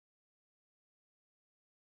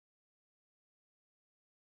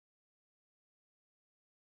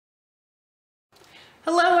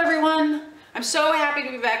Hello everyone! I'm so happy to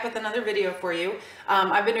be back with another video for you.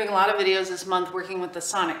 I've been doing a lot of videos this month working with the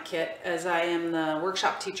Sonnet kit as I am the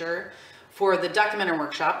workshop teacher for the Documenter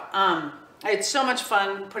workshop. I had so much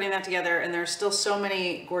fun putting that together and there's still so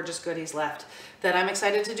many gorgeous goodies left that I'm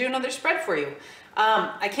excited to do another spread for you.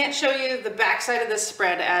 I can't show you the back side of this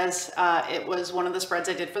spread as it was one of the spreads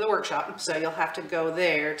I did for the workshop, so you'll have to go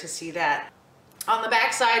there to see that. On the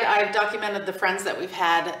back side, I've documented the friends that we've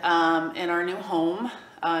had in our new home.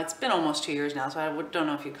 It's been almost 2 years now, so I don't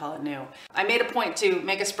know if you'd call it new. I made a point to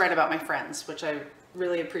make a spread about my friends, which I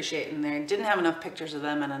really appreciate, and I didn't have enough pictures of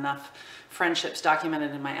them and enough friendships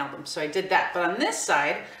documented in my album, so I did that. But on this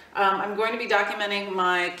side, I'm going to be documenting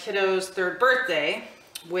my kiddo's 3rd birthday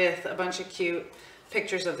with a bunch of cute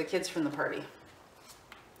pictures of the kids from the party.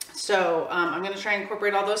 So I'm going to try and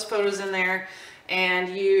incorporate all those photos in there and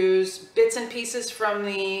use bits and pieces from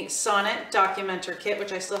the Sonnet Documenter kit,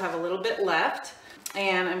 which I still have a little bit left.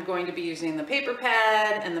 And I'm going to be using the paper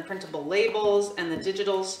pad and the printable labels and the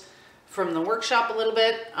digitals from the workshop a little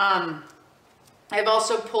bit. I've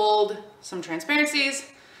also pulled some transparencies,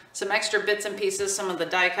 some extra bits and pieces, some of the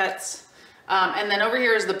die cuts. And then over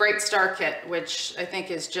here is the Bright Star kit, which I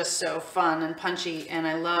think is just so fun and punchy, and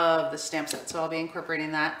I love the stamp set, so I'll be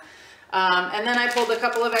incorporating that. And then I pulled a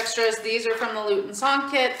couple of extras. These are from the Lute and Song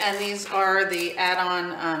kit, and these are the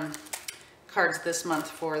add-on cards this month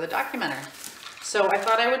for the Documenter. So I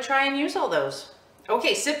thought I would try and use all those.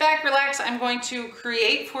 Okay, sit back, relax. I'm going to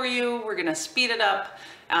create for you. We're gonna speed it up,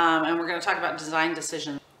 and we're gonna talk about design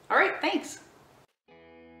decisions. All right, thanks.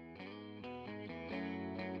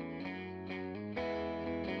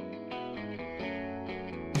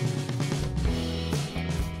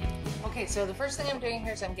 Okay, so the first thing I'm doing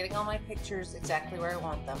here is I'm getting all my pictures exactly where I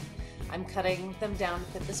want them. I'm cutting them down to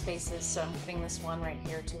fit the spaces, so I'm cutting this one right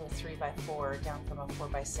here to a 3x4 down from a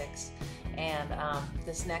 4x6, and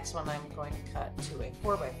this next one I'm going to cut to a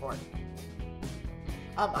 4x4.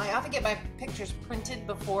 I often get my pictures printed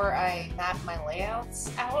before I map my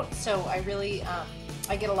layouts out, so I really,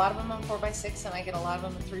 I get a lot of them on 4x6 and I get a lot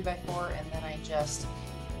of them in 3x4, and then I just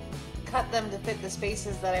cut them to fit the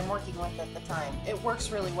spaces that I'm working with at the time. It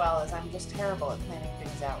works really well as I'm just terrible at planning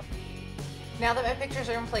things out. Now that my pictures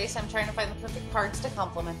are in place, I'm trying to find the perfect cards to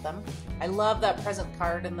complement them. I love that present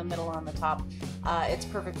card in the middle on the top. It's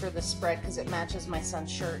perfect for this spread because it matches my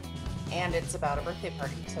son's shirt and it's about a birthday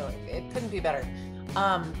party, so it couldn't be better.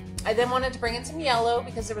 I then wanted to bring in some yellow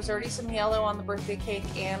because there was already some yellow on the birthday cake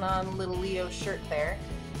and on little Leo's shirt there.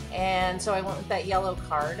 And so I went with that yellow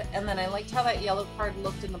card, and then I liked how that yellow card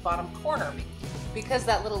looked in the bottom corner because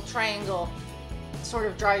that little triangle sort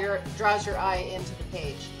of draws your eye into the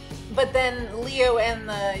page. But then Leo and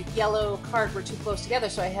the yellow card were too close together,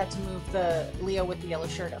 so I had to move the Leo with the yellow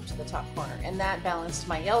shirt up to the top corner, and that balanced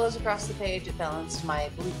my yellows across the page, it balanced my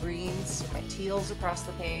blue-greens, my teals across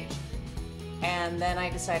the page, and then I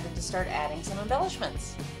decided to start adding some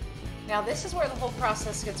embellishments. Now this is where the whole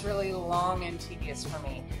process gets really long and tedious for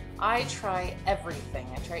me. I try everything.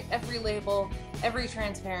 I try every label, every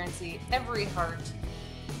transparency, every heart,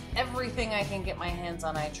 everything I can get my hands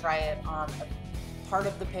on. I try it on a part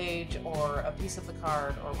of the page or a piece of the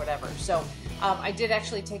card or whatever. So I did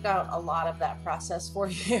actually take out a lot of that process for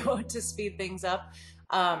you to speed things up.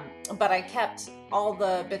 But I kept all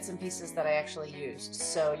the bits and pieces that I actually used.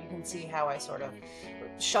 So you can see how I sort of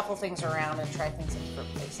shuffle things around and try things in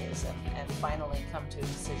different places and finally come to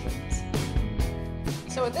decisions.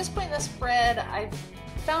 So at this point in the spread, I've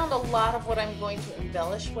found a lot of what I'm going to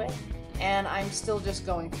embellish with, and I'm still just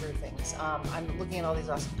going through things. I'm looking at all these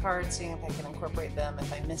awesome cards, seeing if I can incorporate them,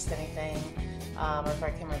 if I missed anything, or if I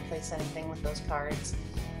can replace anything with those cards.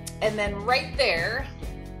 And then right there,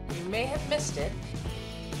 you may have missed it,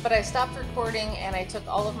 but I stopped recording and I took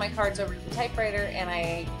all of my cards over to the typewriter and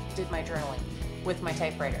I did my journaling with my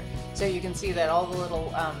typewriter. So you can see that all the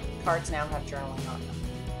little cards now have journaling on them.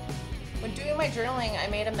 When doing my journaling, I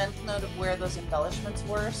made a mental note of where those embellishments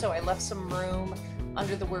were, so I left some room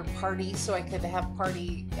under the word party so I could have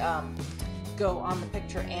party go on the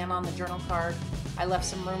picture and on the journal card. I left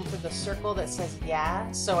some room for the circle that says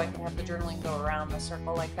yeah, so I can have the journaling go around the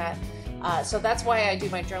circle like that. So that's why I do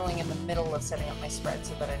my journaling in the middle of setting up my spread,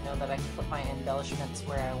 so that I know that I can put my embellishments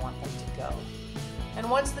where I want them to go. And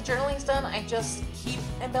once the journaling's done, I just keep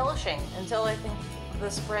embellishing until I think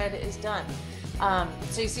the spread is done.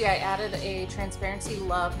 So you see I added a transparency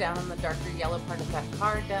love down in the darker yellow part of that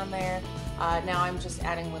card down there. Now I'm just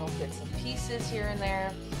adding little bits and pieces here and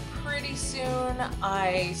there. Pretty soon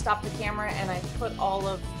I stopped the camera and I put all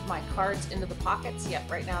of my cards into the pockets. Yep,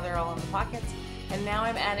 right now they're all in the pockets. And now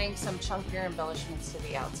I'm adding some chunkier embellishments to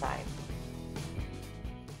the outside.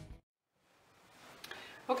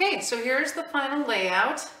 Okay, so here's the final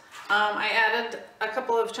layout. I added a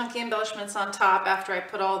couple of chunky embellishments on top after I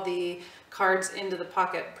put all the cards into the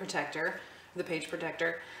pocket protector, the page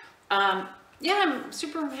protector. Yeah, I'm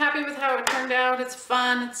super happy with how it turned out. It's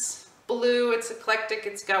fun, it's blue, it's eclectic,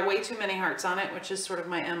 it's got way too many hearts on it, which is sort of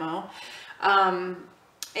my MO. And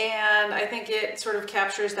I think it sort of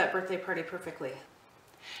captures that birthday party perfectly.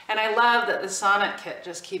 And I love that the Sonnet kit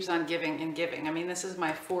just keeps on giving and giving. I mean, this is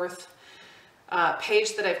my fourth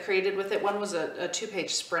page that I've created with it. One was a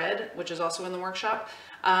 2-page spread, which is also in the workshop.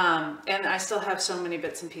 And I still have so many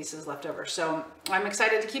bits and pieces left over. So I'm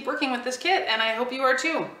excited to keep working with this kit, and I hope you are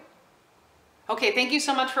too. Okay, thank you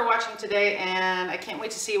so much for watching today, and I can't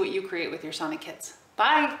wait to see what you create with your Sonnet kits.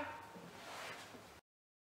 Bye!